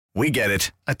We get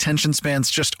it. Attention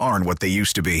spans just aren't what they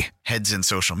used to be. Heads in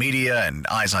social media and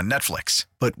eyes on Netflix.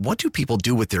 But what do people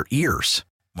do with their ears?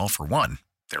 Well, for one,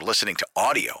 they're listening to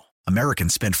audio.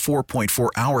 Americans spend 4.4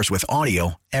 hours with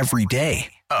audio every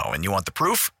day. Oh, and you want the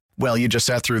proof? Well, you just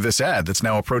sat through this ad that's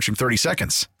now approaching 30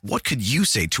 seconds. What could you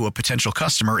say to a potential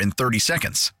customer in 30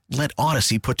 seconds? Let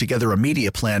Odyssey put together a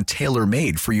media plan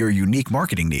tailor-made for your unique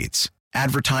marketing needs.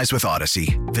 Advertise with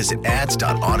Odyssey. Visit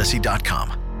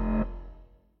ads.odyssey.com.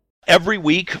 Every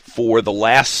week for the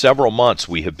last several months,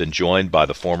 we have been joined by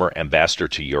the former ambassador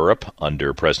to Europe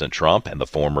under President Trump and the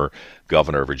former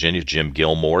governor of Virginia, Jim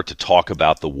Gilmore, to talk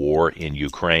about the war in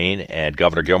Ukraine. And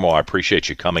Governor Gilmore, I appreciate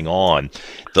you coming on.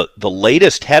 The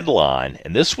latest headline,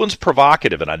 and this one's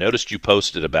provocative, and I noticed you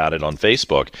posted about it on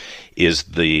Facebook, is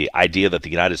the idea that the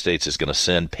United States is going to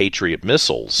send Patriot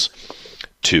missiles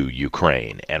to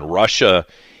Ukraine. And Russia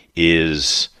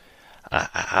is,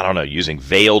 I don't know, using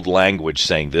veiled language,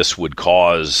 saying this would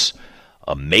cause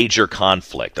a major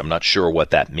conflict. I'm not sure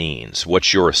what that means.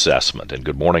 What's your assessment? And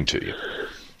good morning to you.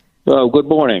 Well, good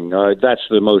morning. That's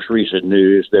the most recent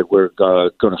news that we're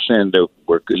going to send,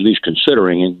 we're at least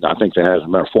considering, and I think there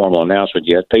hasn't been a formal announcement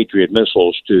yet, Patriot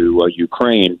missiles to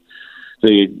Ukraine.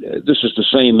 This is the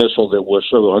same missile that was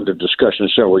under discussion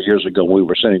several years ago. We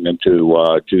were sending them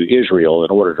to Israel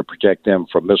in order to protect them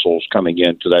from missiles coming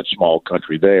into that small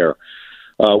country there.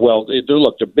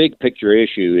 Look, the big picture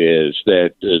issue is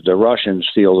that the Russians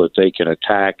feel that they can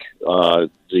attack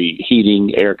the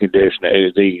heating, air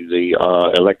conditioning,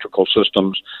 the electrical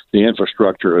systems, the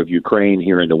infrastructure of Ukraine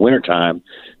here in the wintertime,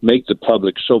 make the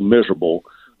public so miserable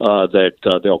that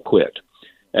they'll quit.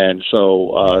 And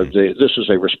so this is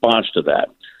a response to that.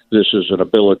 This is an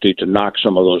ability to knock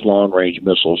some of those long-range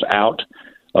missiles out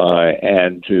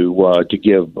and to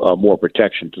give more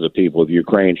protection to the people of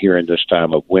Ukraine here in this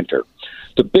time of winter.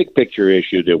 The big picture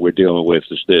issue that we're dealing with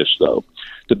is this, though.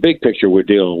 The big picture we're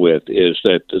dealing with is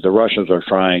that the Russians are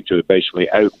trying to basically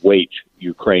outweight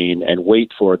Ukraine and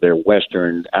wait for their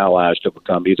Western allies to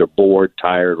become either bored,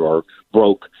 tired, or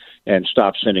broke and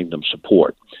stop sending them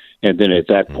support. And then at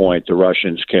that point, the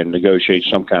Russians can negotiate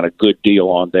some kind of good deal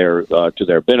on their to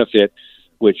their benefit,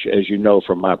 which, as you know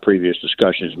from my previous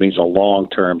discussions, means a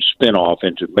long-term spin-off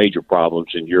into major problems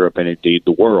in Europe and indeed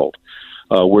the world.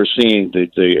 We're seeing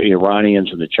the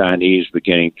Iranians and the Chinese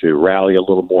beginning to rally a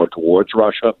little more towards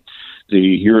Russia. The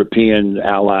European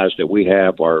allies that we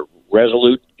have are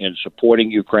resolute in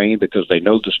supporting Ukraine because they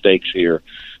know the stakes here.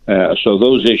 So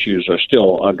those issues are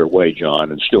still underway,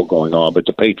 John, and still going on. But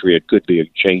the Patriot could be a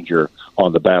changer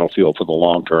on the battlefield for the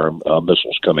long-term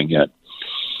missiles coming in.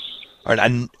 All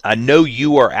right, I know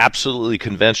you are absolutely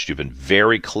convinced. You've been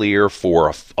very clear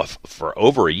for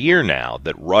over a year now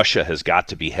that Russia has got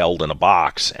to be held in a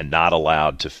box and not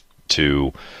allowed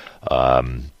to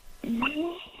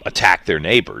attack their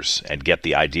neighbors and get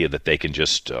the idea that they can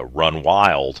just run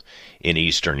wild in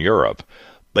Eastern Europe.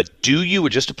 But do you,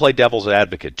 just to play devil's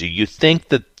advocate, do you think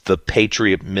that the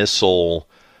Patriot missile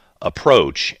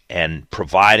approach and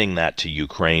providing that to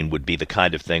Ukraine would be the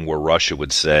kind of thing where Russia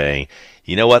would say,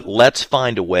 you know what, let's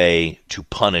find a way to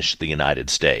punish the United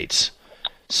States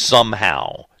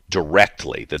somehow,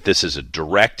 directly, that this is a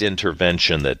direct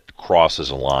intervention that crosses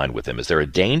a line with them? Is there a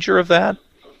danger of that?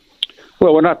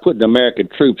 Well, we're not putting American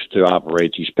troops to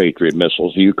operate these Patriot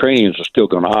missiles. The Ukrainians are still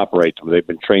going to operate them. They've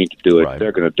been trained to do it. Right.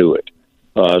 They're going to do it.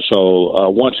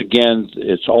 Once again,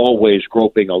 it's always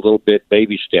groping a little bit,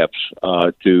 baby steps,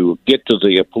 to get to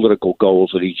the political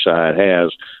goals that each side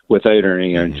has without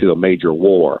entering into a major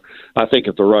war. I think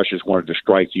if the Russians wanted to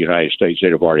strike the United States,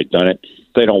 they'd have already done it.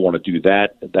 If they don't want to do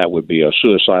that, that would be a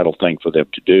suicidal thing for them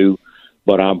to do.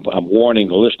 But I'm warning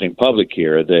the listening public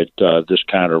here that this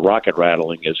kind of rocket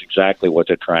rattling is exactly what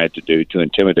they're trying to do to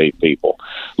intimidate people.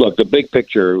 Look, the big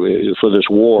picture for this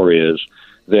war is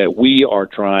that we are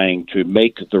trying to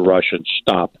make the Russians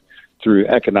stop through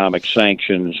economic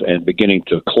sanctions and beginning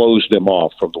to close them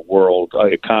off from the world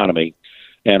economy,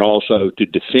 and also to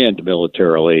defend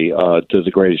militarily to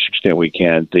the greatest extent we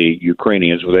can the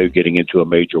Ukrainians without getting into a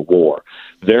major war.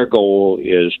 Their goal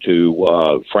is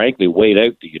to, frankly, wait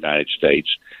out the United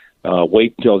States,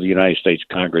 wait until the United States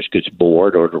Congress gets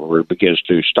bored or begins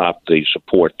to stop the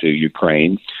support to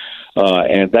Ukraine.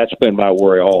 And that's been my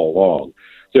worry all along.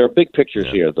 There are big pictures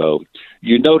here, though.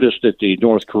 You notice that the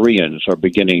North Koreans are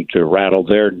beginning to rattle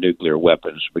their nuclear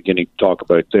weapons, beginning to talk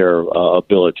about their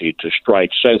ability to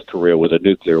strike South Korea with a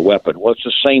nuclear weapon. Well, it's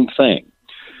the same thing.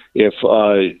 If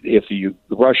the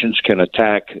Russians can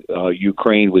attack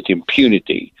Ukraine with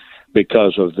impunity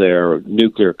because of their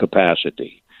nuclear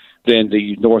capacity, then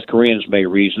the North Koreans may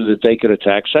reason that they could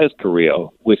attack South Korea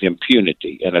with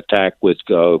impunity and attack with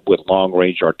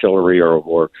long-range artillery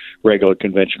or regular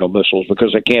conventional missiles,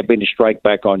 because there can't be any strike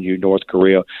back on you, North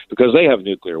Korea, because they have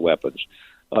nuclear weapons.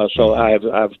 So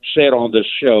I've said on this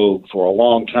show for a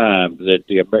long time that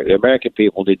the American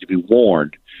people need to be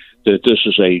warned that this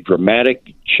is a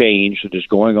dramatic change that is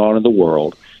going on in the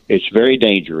world. It's very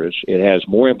dangerous. It has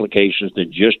more implications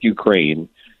than just Ukraine.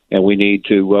 And we need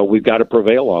to, we've got to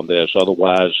prevail on this.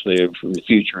 Otherwise, the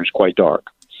future is quite dark.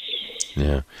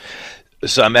 Yeah.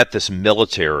 So I'm at this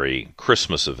military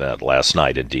Christmas event last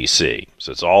night in D.C.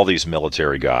 So it's all these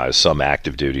military guys, some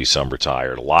active duty, some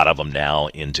retired, a lot of them now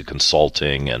into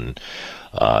consulting and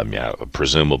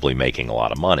presumably making a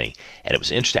lot of money. And it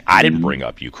was interesting. I didn't bring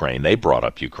up Ukraine. They brought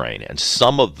up Ukraine. And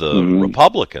some of the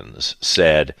Republicans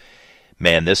said,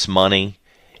 man, this money,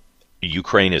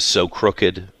 Ukraine is so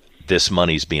crooked. This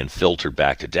money's being filtered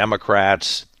back to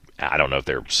Democrats. I don't know if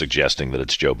they're suggesting that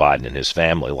it's Joe Biden and his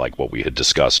family, like what we had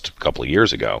discussed a couple of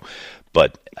years ago.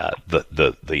 But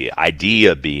the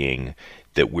idea being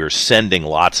that we're sending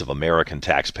lots of American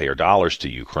taxpayer dollars to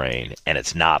Ukraine, and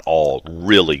it's not all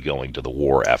really going to the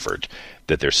war effort,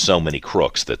 that there's so many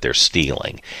crooks that they're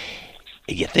stealing.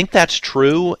 You think that's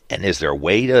true? And is there a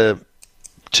way to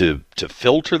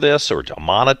filter this or to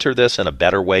monitor this in a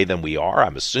better way than we are?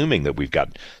 I'm assuming that we've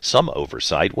got some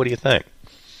oversight. What do you think?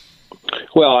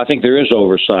 Well, I think there is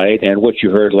oversight, and what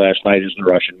you heard last night is the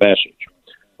Russian message.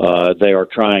 They are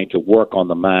trying to work on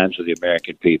the minds of the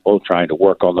American people, trying to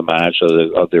work on the minds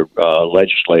of their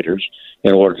legislators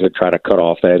in order to try to cut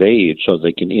off that aid so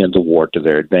they can end the war to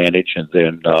their advantage, and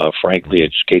then, frankly,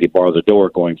 it's Katie bar the door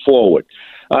going forward.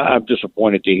 I'm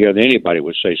disappointed to hear that anybody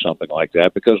would say something like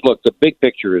that because, look, the big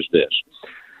picture is this.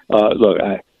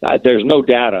 There's no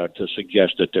data to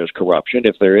suggest that there's corruption.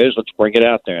 If there is, let's bring it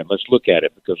out there and let's look at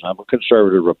it, because I'm a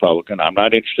conservative Republican. I'm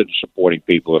not interested in supporting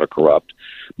people that are corrupt.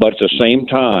 But at the same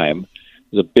time,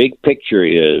 the big picture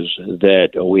is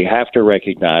that we have to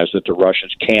recognize that the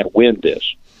Russians can't win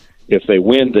this. If they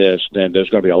win this, then there's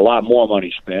going to be a lot more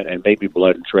money spent and maybe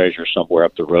blood and treasure somewhere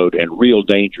up the road and real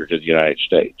danger to the United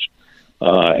States.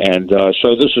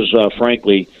 So this is,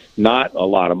 frankly, not a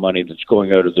lot of money that's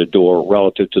going out of the door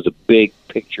relative to the big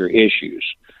picture issues.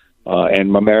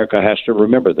 And America has to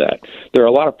remember that. There are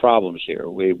a lot of problems here.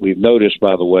 We've noticed,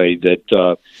 by the way, that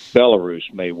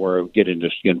Belarus may get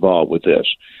involved with this.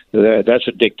 That's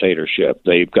a dictatorship.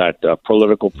 They've got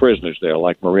political prisoners there,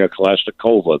 like Maria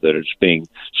Kalashnikova, that is being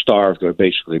starved or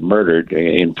basically murdered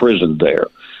in prison there.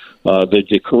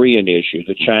 The Korean issue,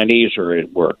 the Chinese are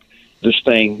at work. This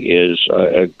thing is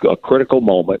a critical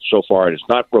moment. So far, it has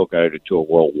not broke out into a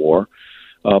world war,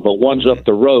 but one's up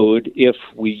the road if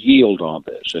we yield on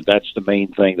this, and that's the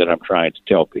main thing that I'm trying to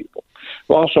tell people.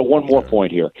 But also, one more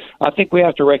point here. I think we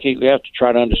have to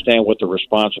try to understand what the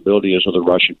responsibility is of the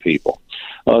Russian people.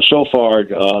 So far,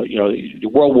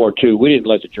 World War II, we didn't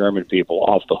let the German people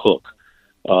off the hook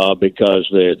because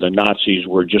the Nazis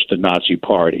were just a Nazi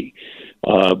party.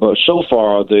 But so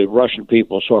far, the Russian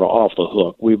people are sort of off the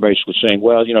hook. We're basically saying,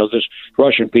 well, this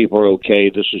Russian people are okay.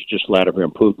 This is just Vladimir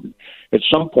Putin. At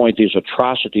some point, these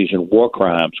atrocities and war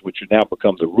crimes, which have now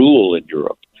become the rule in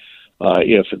Europe,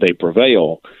 if they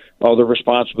prevail, are the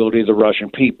responsibility of the Russian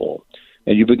people.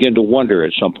 And you begin to wonder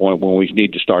at some point when we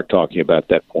need to start talking about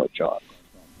that point, John.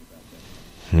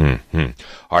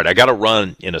 All right, I got to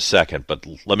run in a second, but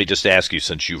let me just ask you,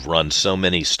 since you've run so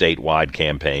many statewide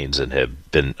campaigns and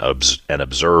have been an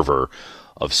observer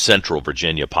of Central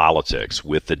Virginia politics,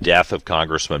 with the death of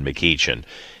Congressman McEachin,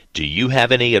 do you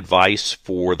have any advice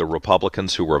for the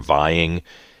Republicans who are vying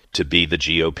to be the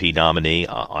GOP nominee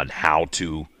on how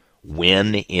to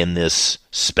win in this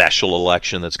special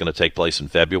election that's going to take place in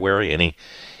February?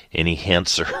 Any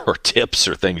hints or tips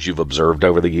or things you've observed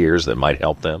over the years that might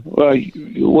help them?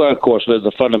 Well, of course,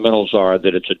 the fundamentals are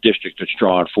that it's a district that's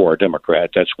drawn for a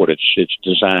Democrat. That's what it's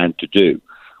designed to do,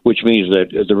 which means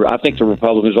that I think the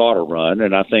Republicans ought to run,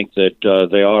 and I think that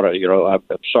they ought to.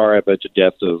 I'm sorry about the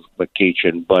death of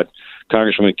McEachin, but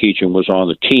Congressman McEachin was on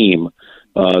the team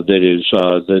that is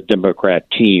the Democrat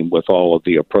team with all of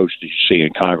the approach that you see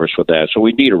in Congress with that. So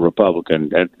we need a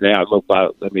Republican. And now, look,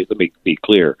 let me be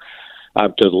clear.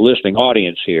 To the listening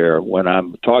audience here, when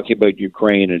I'm talking about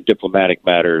Ukraine and diplomatic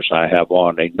matters, I have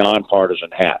on a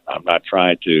nonpartisan hat. I'm not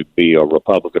trying to be a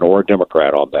Republican or a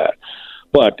Democrat on that.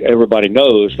 But everybody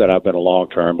knows that I've been a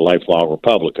long-term, lifelong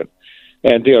Republican.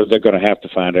 And they're going to have to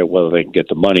find out whether they can get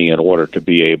the money in order to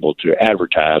be able to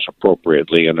advertise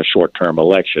appropriately in a short-term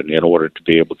election in order to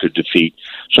be able to defeat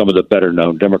some of the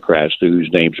better-known Democrats whose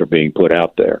names are being put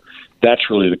out there. That's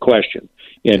really the question.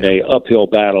 in a uphill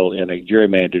battle in a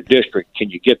gerrymandered district, can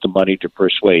you get the money to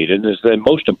persuade? And then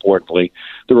most importantly,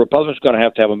 the Republicans are going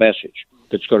to have a message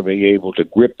that's going to be able to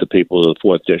grip the people of the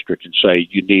 4th District and say,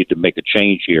 you need to make a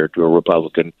change here to a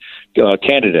Republican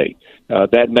candidate.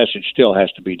 That message still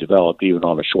has to be developed even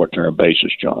on a short-term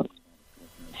basis, John.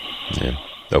 Yeah.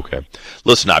 Okay.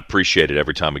 Listen, I appreciate it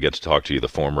every time we get to talk to you, the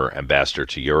former ambassador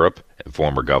to Europe and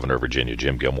former governor of Virginia,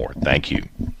 Jim Gilmore. Thank you.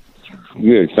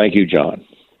 Good. Thank you, John.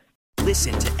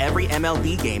 Listen to every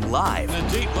MLB game live. In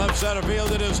the deep left center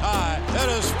field, it is high, it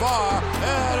is far,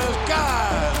 it is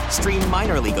gone. Stream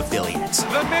minor league affiliates.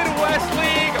 The Midwest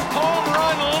League home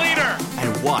run leader.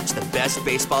 And watch the best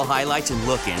baseball highlights and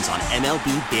look-ins on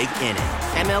MLB Big Inning.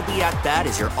 MLB At Bat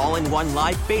is your all-in-one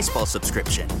live baseball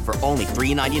subscription for only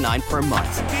 $3.99 per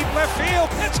month. Deep left field,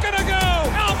 it's gonna go.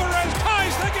 Alvarez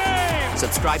ties the game.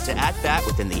 Subscribe to At Bat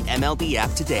within the MLB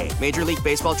app today. Major League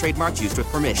Baseball trademarks used with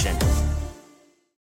permission.